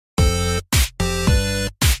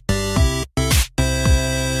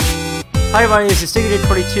Hi everybody, this is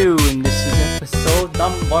Stickerdid42 and this is episode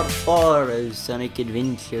number 4 of Sonic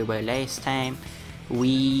Adventure. Where last time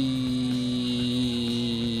we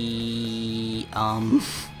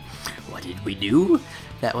what did we do?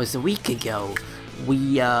 That was a week ago.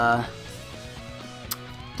 We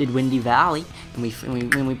did Windy Valley and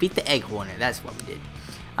we beat the egg hornet. That's what we did.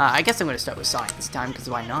 I guess I'm gonna start with Sonic this time because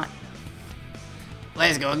why not?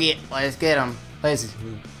 Let's get him.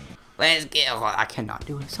 Let's get. Oh, I cannot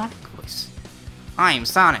do a Sonic voice. I'm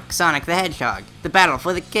Sonic the Hedgehog. The battle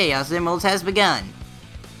for the Chaos Emeralds has begun.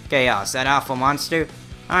 Chaos, that awful monster.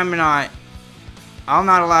 I'll not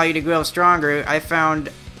allow you to grow stronger. I found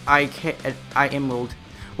emerald.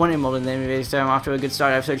 One emerald, and then this time I'm off to a good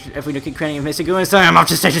start. I've searched every nook and cranny of Mystic This time I'm off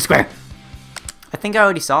to Station Square. I think I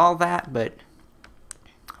already saw all that, but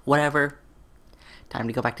whatever. Time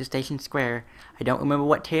to go back to Station Square. I don't remember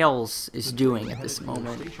what Tails is doing at this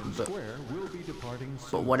moment,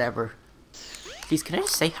 but whatever. Jeez, can I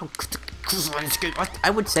just say how I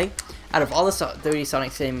would say, out of all the 30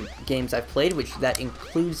 Sonic games I've played, which that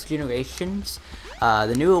includes Generations,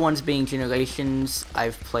 the newer ones being Generations,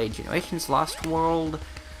 I've played Generations, Lost World,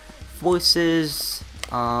 Voices,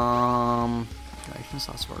 Generations,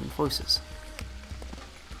 Lost World, and Voices.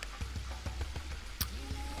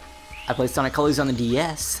 I played Sonic Colors on the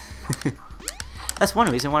DS. That's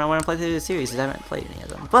one reason why I want to play through the series, is I haven't played any of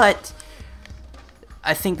them. But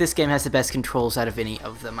I think this game has the best controls out of any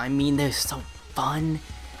of them. I mean, they're so fun,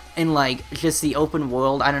 and like just the open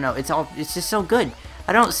world. I don't know. It's just so good.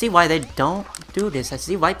 I don't see why they don't do this. I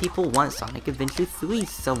see why people want Sonic Adventure 3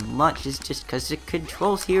 so much. It's just because the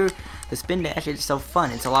controls here, the spin dash, is so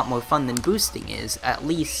fun. It's a lot more fun than boosting is, at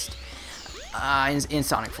least in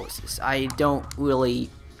Sonic Forces. I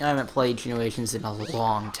haven't played Generations in a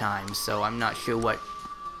long time, so I'm not sure what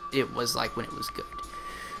it was like when it was good.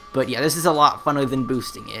 But yeah, this is a lot funner than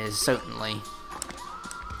boosting is, certainly.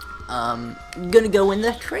 Gonna go in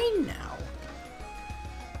the train now.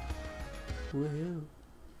 Woohoo.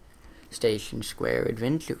 Station Square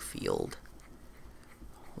Adventure Field.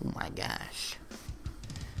 Oh my gosh.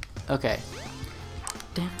 Okay.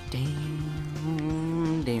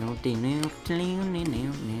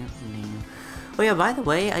 Oh yeah, by the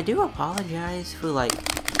way, I do apologize for like,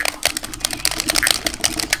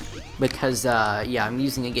 because yeah, I'm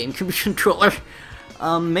using a GameCube controller.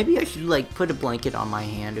 Maybe I should like put a blanket on my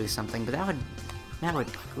hand or something, but that would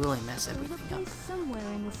really mess everything up. Somewhere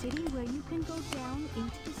in the city where you can go down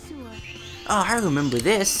into the sewer. Oh, I remember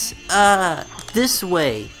this. This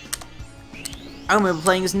way. I remember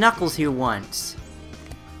playing as Knuckles here once.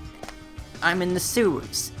 I'm in the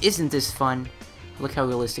sewers. Isn't this fun? Look how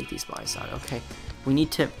realistic these bars are. Okay, we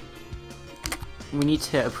need to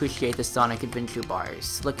appreciate the Sonic Adventure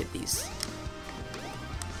bars. Look at these.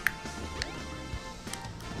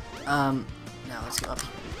 Now let's go up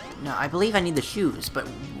here. No, I believe I need the shoes, but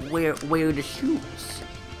where are the shoes?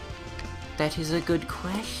 That is a good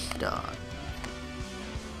question.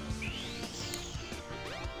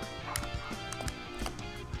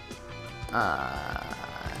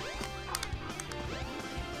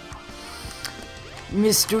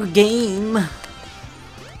 Mr. Game,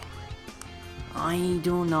 I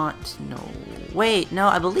do not know. Wait, no,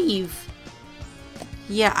 I believe.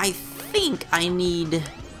 Yeah, I think I need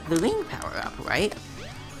the ring power up, right?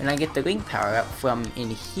 And I get the ring power up from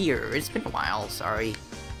in here. It's been a while, sorry.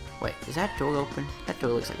 Wait, is that door open? That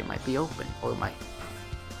door looks like it might be open, or it might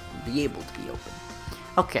be able to be open.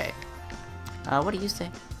 Okay. What do you say?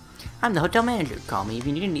 I'm the hotel manager. Call me if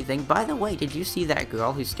you need anything. By the way, did you see that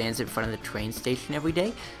girl who stands in front of the train station every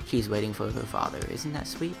day? She's waiting for her father. Isn't that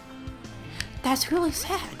sweet? That's really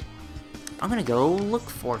sad. I'm gonna go look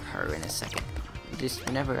for her in a second. Just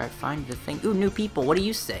whenever I find the thing. Ooh, new people. What do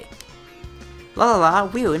you say? La la la,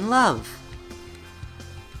 we're in love.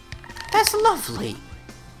 That's lovely.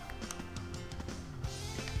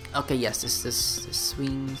 Okay, yes, this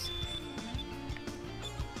swings.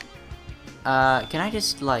 Can I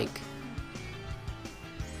just like...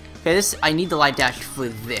 Okay, I need the light dash for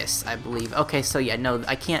this, I believe. Okay, so yeah, no,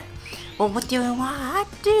 I can't... Well, what do I want?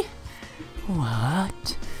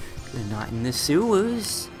 What? They're not in the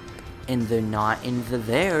sewers. And they're not in the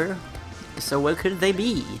there. So where could they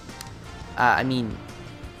be? I mean,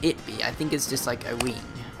 I think it's just like a ring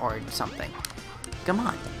or something. Come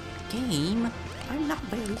on. Game, I'm not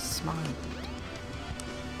very smart.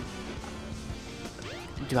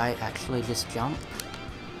 Do I actually just jump?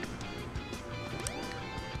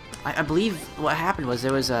 I believe what happened was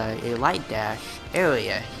there was a light dash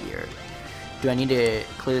area here. Do I need to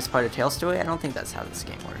clear this part of Tails story? I don't think that's how this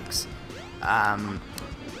game works.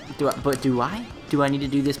 Do I need to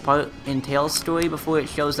do this part in Tails' story before it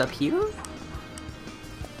shows up here?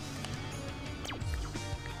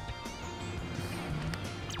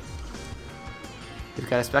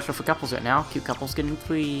 got a special for couples right now. Cute couples getting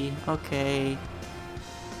free. Okay.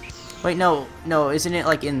 Wait, no, isn't it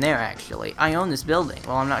like in there actually? I own this building.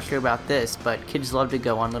 Well, I'm not sure about this, but kids love to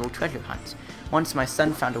go on little treasure hunts. Once my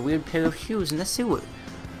son found a weird pair of shoes in the sewer.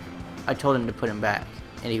 I told him to put them back,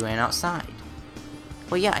 and he ran outside.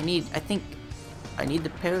 Well, yeah, I think I need the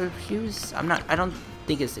pair of shoes. I don't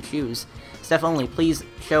think it's the shoes. Staff only, please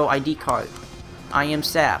show ID card. I am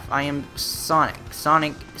Staff. I am Sonic.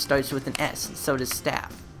 Sonic starts with an S, and so does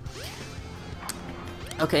Staff.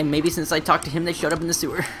 Okay, maybe since I talked to him, they showed up in the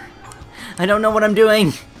sewer. I don't know what I'm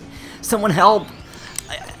doing. Someone help.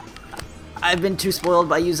 I've been too spoiled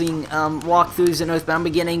by using walkthroughs in Earthbound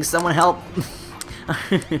Beginnings. Someone help.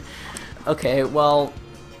 Okay, well,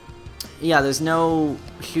 yeah, there's no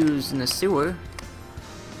shoes in the sewer.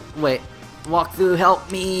 Wait, walkthrough,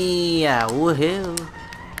 help me! Woohoo!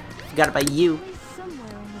 Got it by you. Somewhere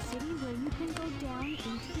in the city where you can go down into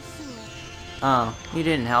the sewer. Oh, you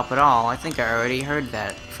didn't help at all. I think I already heard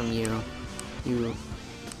that from you.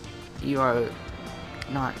 You are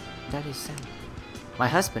not. That is sad. My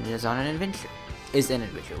husband is on an adventure.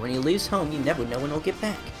 When he leaves home, you never know when he'll get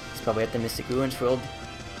back. He's probably at the Mystic Ruins for old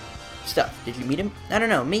stuff. Did you meet him? I don't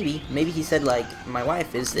know. Maybe he said like, my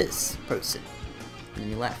wife is this person, and then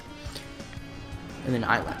you left. And then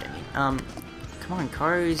I left. I mean, come on,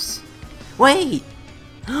 cars. Wait.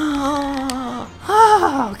 Okay,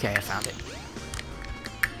 I found it.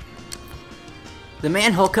 The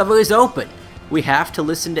manhole cover is open. We have to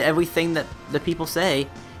listen to everything that the people say.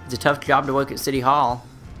 It's a tough job to work at City Hall.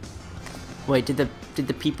 Wait, did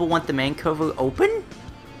the people want the man cover open?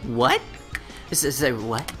 What? Is there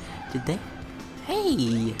what? Did they?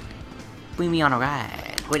 Hey! Bring me on a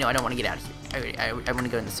ride. Wait, no, I don't want to get out of here. I want to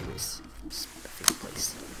go in the sewers. It's my favorite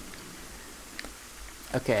place.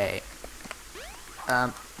 Okay.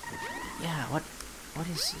 Yeah, what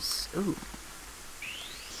is this? Ooh.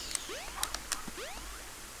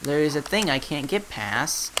 There is a thing I can't get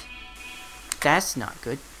past. That's not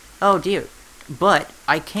good. Oh dear. But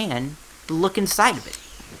I can look inside of it.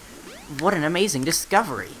 What an amazing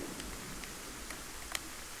discovery.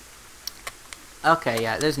 Okay,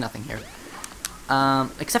 yeah, there's nothing here.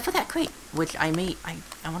 Except for that crate, which I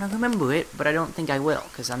want to remember it, but I don't think I will,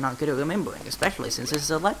 because I'm not good at remembering, especially since this is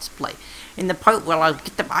a Let's Play. In the part where I'll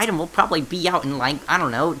get the item will probably be out in, like, I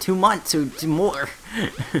don't know, 2 months or more.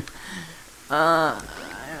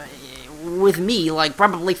 With me, like,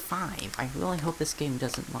 probably 5. I really hope this game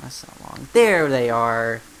doesn't last so long. There they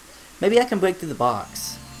are. Maybe I can break through the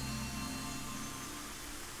box.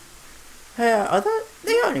 Are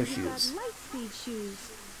they are new shoes. Lightspeed shoes.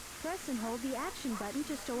 Press and hold the action button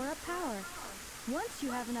to store up power. Once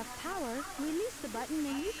you have enough power, release the button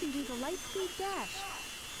and you can do the Lightspeed dash.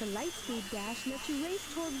 The Lightspeed dash lets you race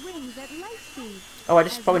toward rings at light speed. Oh, I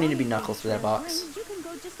just probably need to be Knuckles for that box. Rings, you can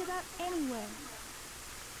go just about anywhere.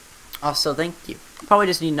 Also, thank you. Probably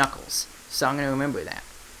just need Knuckles, so I'm gonna remember that.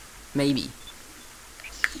 Maybe.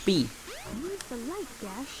 B. Use the light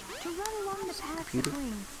dash to run along the paths of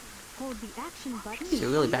rings. Hold the action button. These are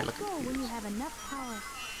really bad looking when you computers. have enough power.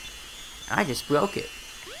 I just broke it.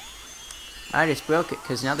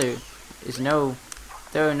 Because now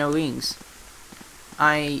there are no rings.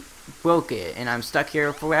 I broke it, and I'm stuck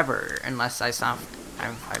here forever, unless I have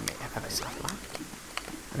a soft lock.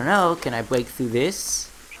 I don't know, can I break through this?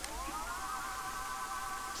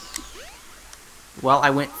 Well, I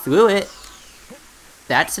went through it.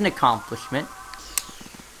 That's an accomplishment.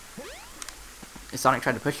 Is Sonic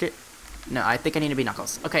trying to push it? No, I think I need to be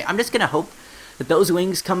Knuckles. Okay, I'm just gonna hope that those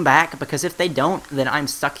wings come back, because if they don't, then I'm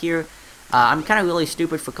stuck here. I'm kind of really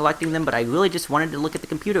stupid for collecting them, but I really just wanted to look at the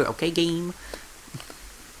computer. Okay, game.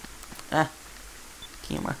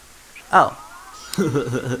 Camera. Oh.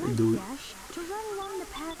 Do it. Dash to run along the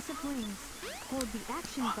paths of rings. Hold the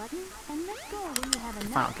action button and let go when you have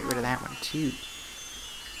enough Fine, I'll get rid of that one too.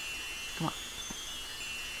 Come on.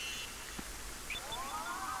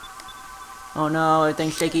 Oh no,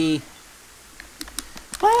 everything's shaky.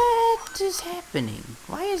 What is happening?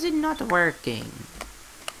 Why is it not working?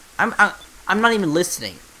 I'm not even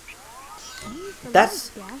listening. Use the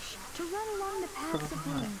That's light dash to run along the paths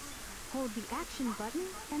of rings. Hold the action button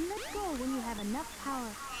and let go when you have enough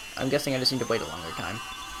power. I'm guessing I just need to wait a longer time.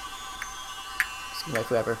 It's gonna wait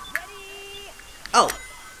forever. Oh!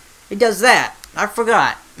 It does that! I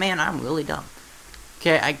forgot! Man, I'm really dumb.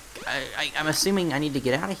 Okay, I'm assuming I need to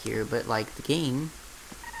get out of here, but like the game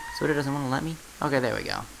sort of doesn't want to let me. Okay, there we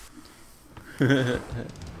go.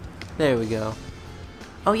 There we go.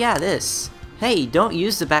 Oh yeah, this. Hey, don't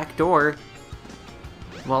use the back door.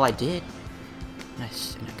 Well, I did.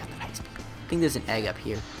 Nice, and I got the high speed. I think there's an egg up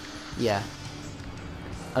here. Yeah.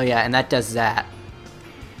 Oh yeah, and that does that.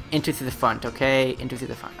 Enter through the front, okay? Enter through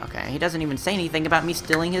the front, okay. He doesn't even say anything about me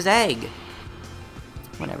stealing his egg.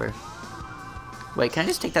 Whatever. Wait, can I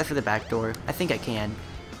just take that through the back door? I think I can.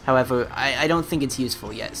 However, I don't think it's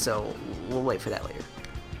useful yet, so we'll wait for that later.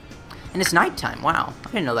 And it's nighttime, wow. I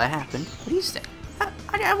didn't know that happened. What do you say?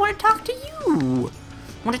 I want to talk to you!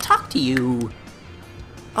 I want to talk to you!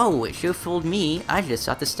 Oh, it sure fooled me. I just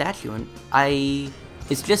saw the statue and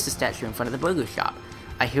it's just a statue in front of the burger shop.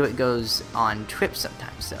 I hear it goes on trips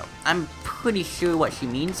sometimes, so I'm pretty sure what she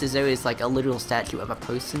means is there is like a literal statue of a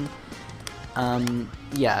person.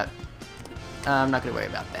 Yeah. I'm not gonna worry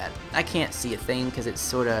about that. I can't see a thing because it's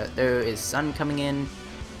sorta, there is sun coming in.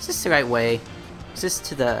 Is this the right way? Is this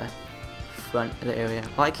to the front of the area?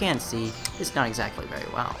 Well, I can see. It's not exactly very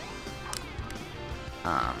well.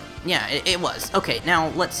 Yeah, it was. Okay, now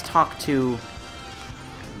let's talk to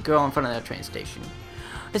girl in front of the train station.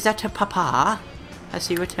 Is that her papa? Has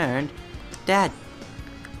he returned? Dad.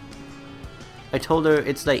 I told her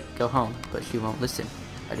it's late, go home, but she won't listen.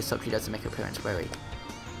 I just hope she doesn't make her parents worry.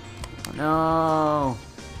 Oh no!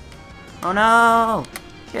 Oh no!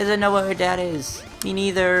 She doesn't know where her dad is. Me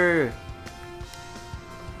neither.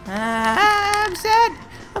 I'm sad!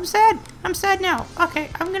 I'm sad! I'm sad now. Okay,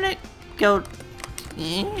 I'm gonna go...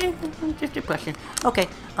 Just a question. Okay,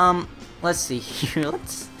 let's see here.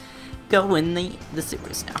 Let's go in the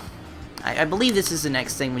sewers now. I believe this is the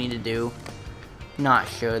next thing we need to do. Not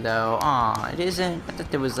sure though. Aw, it isn't. I thought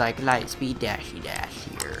there was like light speed dashy dash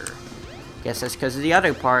here. Guess that's because of the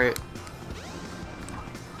other part.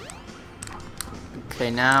 Okay,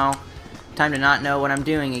 now time to not know what I'm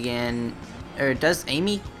doing again. Or does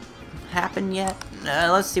Amy happen yet?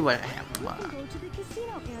 Let's see what happened.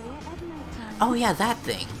 Oh yeah, that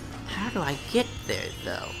thing. How do I get there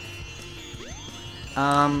though?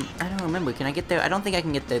 I don't remember. Can I get there? I don't think I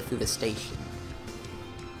can get there through the station.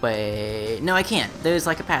 Wait, no, I can't. There's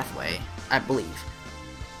like a pathway, I believe.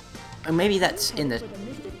 Or maybe that's in the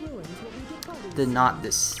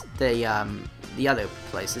other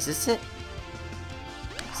place. Is this it?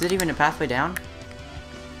 Is it even a pathway down?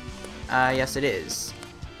 Yes it is.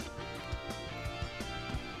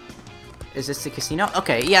 Is this the casino?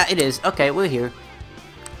 Okay, yeah, it is. Okay, we're here.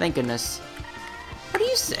 Thank goodness. What do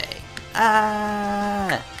you say?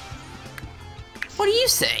 What do you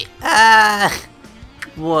say?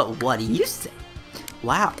 What do you say?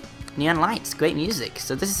 Wow, neon lights, great music.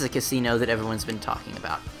 So this is a casino that everyone's been talking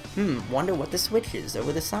about. Wonder what the switch is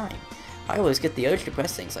over the sign. I always get the urge to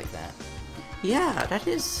press things like that. Yeah, that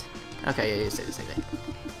is... Okay, yeah, you say the same thing.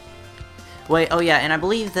 Wait, oh yeah, and I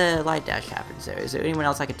believe the light dash happens there. Is there anyone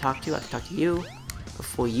else I could talk to? I could talk to you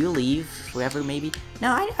before you leave, forever maybe.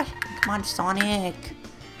 No, come on, Sonic.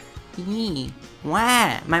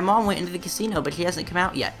 Why? My mom went into the casino, but she hasn't come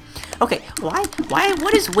out yet. Okay, why,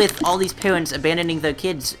 what is with all these parents abandoning their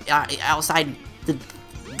kids outside the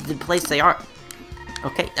place they are?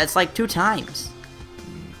 Okay, that's like 2 times.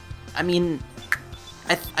 I mean,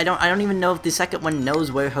 I don't even know if the second one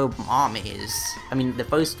knows where her mom is. I mean, the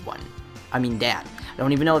first one. I mean, dad. I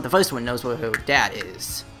don't even know if the first one knows where her dad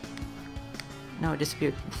is. No, it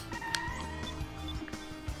disappeared.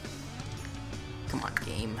 Come on,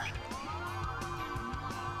 game.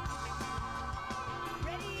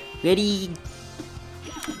 Ready?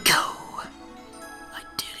 Go! I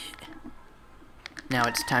did it. Now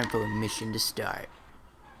it's time for a mission to start.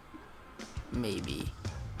 Maybe.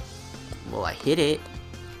 Will I hit it?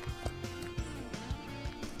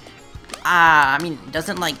 I mean,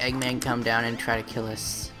 doesn't like Eggman come down and try to kill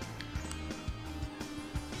us?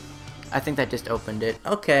 I think that just opened it.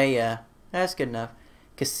 Okay, yeah. That's good enough.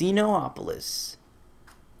 Casinopolis.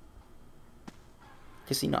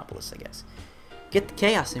 Casinopolis, I guess. Get the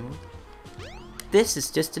chaos emerald. This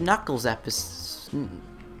is just a Knuckles episode.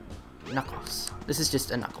 Knuckles. This is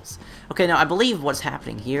just a Knuckles. Okay, now I believe what's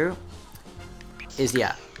happening here is,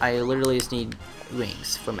 yeah, I literally just need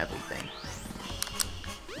rings from everything.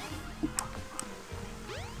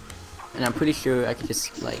 And I'm pretty sure I could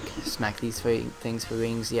just, like, smack these things for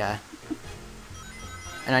rings, yeah.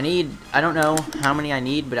 And I don't know how many I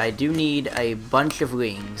need, but I do need a bunch of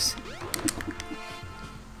rings.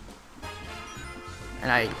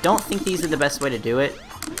 And I don't think these are the best way to do it.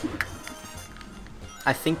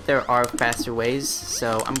 I think there are faster ways,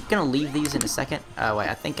 so I'm gonna leave these in a second. Wait,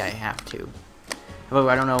 I think I have to. However,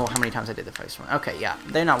 I don't know how many times I did the first one. Okay, yeah,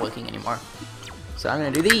 they're not working anymore. So I'm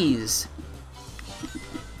gonna do these.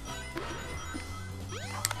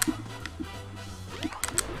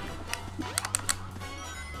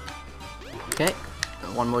 Okay,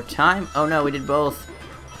 one more time. Oh no, we did both.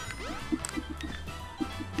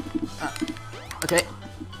 Okay,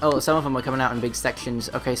 Oh, some of them are coming out in big sections.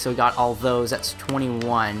 Okay, so we got all those. That's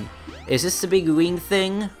 21. Is this the big wing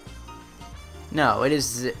thing? No, it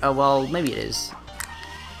is. Oh, well, maybe it is.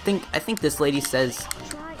 I think this lady says.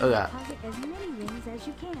 Try Oh and yeah. deposit as many rings as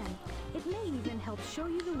you can. It may even help show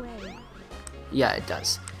you the way. Yeah, it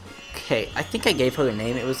does. Okay, I think I gave her a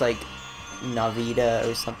name. It was like Navita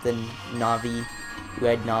or something. Navi.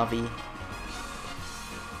 Red Navi.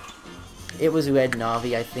 It was Red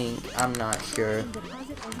Navi, I think. I'm not sure.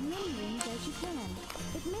 Deposit as many rings as you can.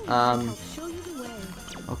 It may even help show you the way.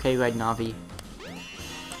 Okay, Red Navi.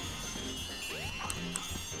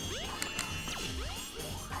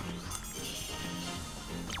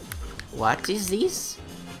 What is this?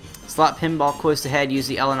 Slot pinball course ahead. Use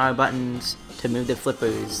the L and R buttons to move the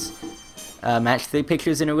flippers. Match 3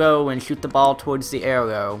 pictures in a row and shoot the ball towards the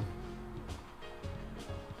arrow.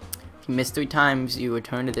 If you miss 3 times, you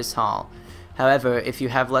return to this hall. However, if you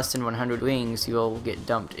have less than 100 rings, you will get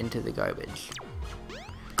dumped into the garbage.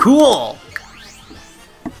 Cool!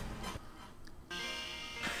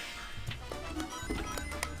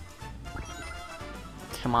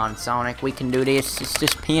 Come on, Sonic, we can do this. It's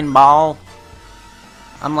just pinball.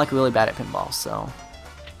 I'm like really bad at pinball, so.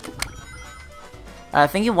 I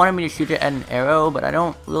think he wanted me to shoot it at an arrow, but I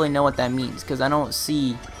don't really know what that means because I don't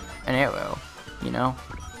see an arrow. You know?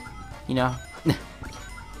 You know?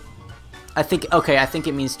 I think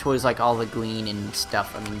it means towards like all the green and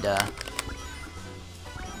stuff. I mean, duh.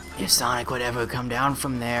 If Sonic would ever come down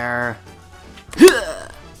from there.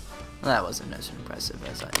 Well, that wasn't as impressive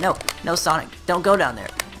as I... No, Sonic, don't go down there.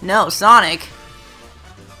 No, Sonic!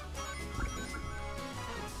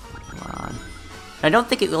 Come on. I don't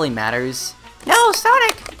think it really matters. No,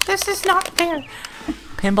 Sonic! This is not fair!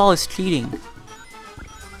 Pinball is cheating.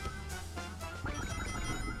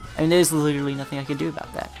 I mean, there's literally nothing I can do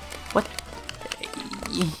about that. What?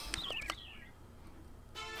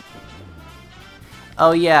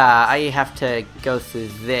 Oh yeah, I have to go through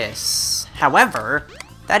this. However,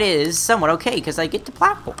 that is somewhat okay, because I get to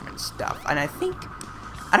platform and stuff. And I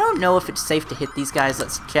don't know if it's safe to hit these guys.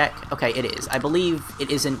 Let's check. Okay, it is. I believe it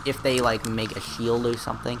isn't if they, like, make a shield or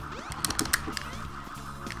something.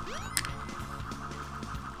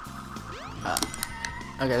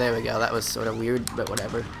 Okay, there we go. That was sort of weird, but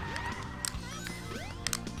whatever.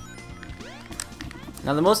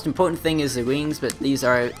 Now, the most important thing is the wings, but these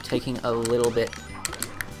are taking a little bit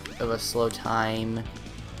of a slow time.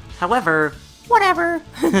 However, whatever!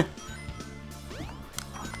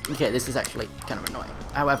 Okay, this is actually kind of annoying.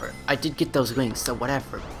 However, I did get those wings, so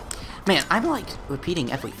whatever. Man, I'm like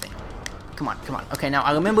repeating everything. Come on, come on. Okay, now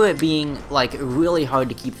I remember it being like really hard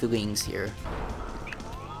to keep the wings here.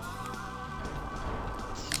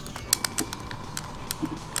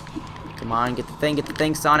 Come on, get the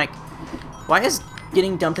thing, Sonic. Why is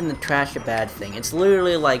getting dumped in the trash a bad thing? It's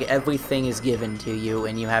literally like everything is given to you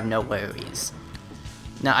and you have no worries.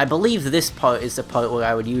 Now, I believe this part is the part where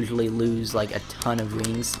I would usually lose, like, a ton of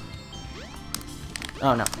rings.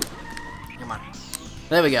 Oh, no. Come on.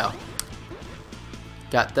 There we go.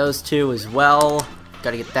 Got those 2 as well.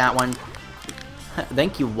 Gotta get that one.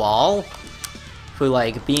 Thank you, wall. For,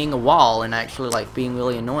 like, being a wall and actually, like, being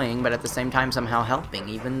really annoying, but at the same time somehow helping,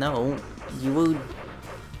 even though you were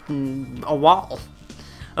a wall.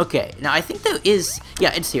 Okay, now I think there is...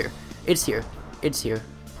 Yeah, it's here. It's here. It's here.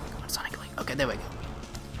 Come on, Sonic Link. Okay, there we go.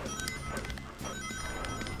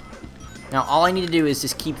 Now, all I need to do is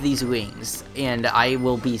just keep these wings, and I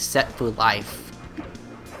will be set for life.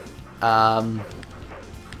 I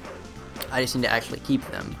just need to actually keep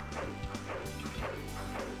them.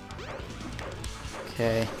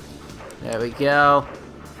 Okay. There we go.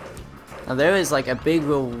 Now, there is, like, a big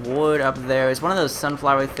reward up there. It's one of those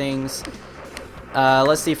sunflower things.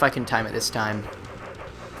 Let's see if I can time it this time.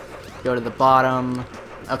 Go to the bottom.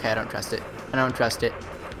 Okay, I don't trust it. I don't trust it.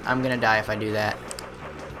 I'm gonna die if I do that.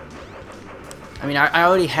 I mean, I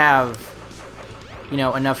already have, you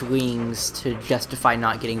know, enough wings to justify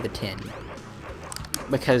not getting the tin.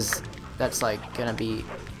 Because that's, like, gonna be...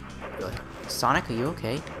 Sonic, are you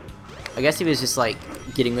okay? I guess he was just, like,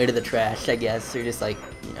 getting rid of the trash, I guess. Or just, like,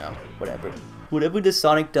 you know, whatever. Whatever the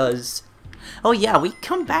Sonic does. Oh, yeah, we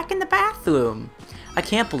come back in the bathroom. I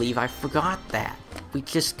can't believe I forgot that. We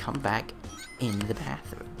just come back in the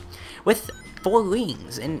bathroom. With 4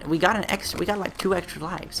 wings. And we got like 2 extra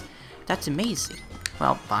lives. That's amazing.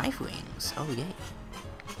 Well, 5 wings. Oh, yay.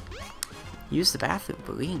 Use the bathroom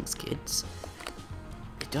for wings, kids.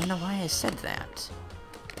 I don't know why I said that.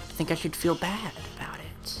 I think I should feel bad about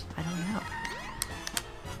it. I don't know.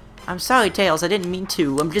 I'm sorry, Tails. I didn't mean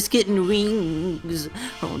to. I'm just getting wings.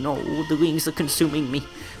 Oh, no. The wings are consuming me.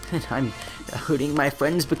 And I'm hurting my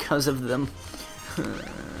friends because of them.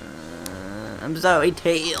 I'm sorry,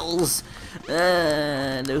 Tails.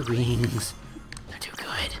 The rings. They're too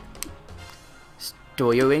good.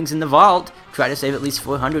 Store your rings in the vault. Try to save at least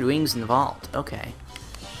 400 rings in the vault. Okay.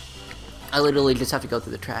 I literally just have to go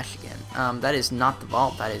through the trash again. That is not the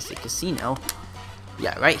vault. That is the casino.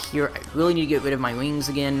 Yeah, right here. I really need to get rid of my rings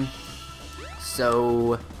again.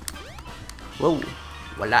 So... Whoa.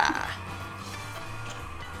 Voila.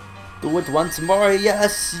 Do it once more.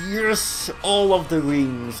 Yes. Yes. All of the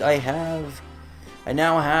rings. I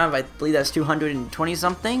now have, I believe that's 220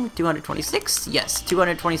 something? 226? Yes,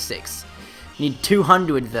 226. Need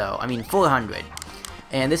 200 though. I mean 400.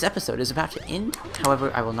 And this episode is about to end.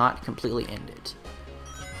 However, I will not completely end it.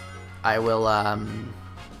 I will,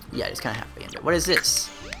 yeah, just kind of halfway end it. What is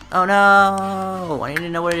this? Oh no! I need to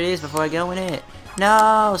know what it is before I go in it.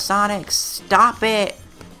 No, Sonic, stop it!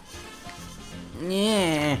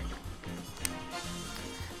 Yeah.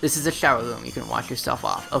 This is a shower room. You can wash yourself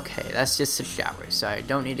off. Okay, that's just a shower, so I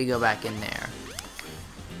don't need to go back in there.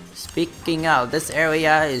 Speaking of, this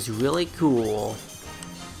area is really cool.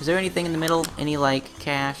 Is there anything in the middle? Any, like,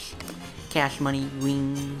 cash money,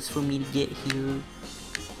 rings for me to get here?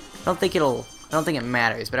 I don't think it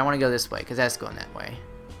matters, but I want to go this way, because that's going that way.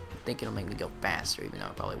 I think it'll make me go faster, even though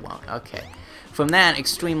it probably won't. Okay. From that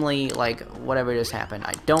extremely, like, whatever just happened,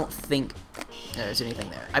 I don't think there's anything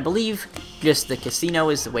there. I believe just the casino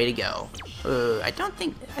is the way to go. I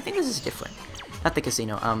think this is different. Not the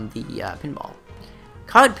casino, the pinball.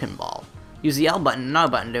 Card pinball. Use the L button and R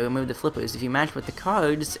button to remove the flippers. If you match with the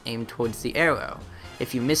cards, aim towards the arrow.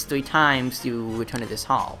 If you miss 3 times, you return to this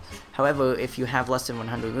hall. However, if you have less than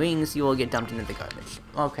 100 rings, you will get dumped into the garbage.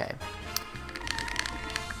 Okay.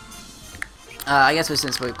 I guess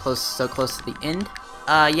since we're so close to the end,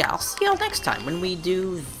 yeah, I'll see y'all next time when we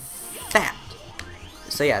do that.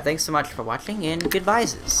 So yeah, thanks so much for watching, and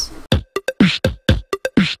goodbyes.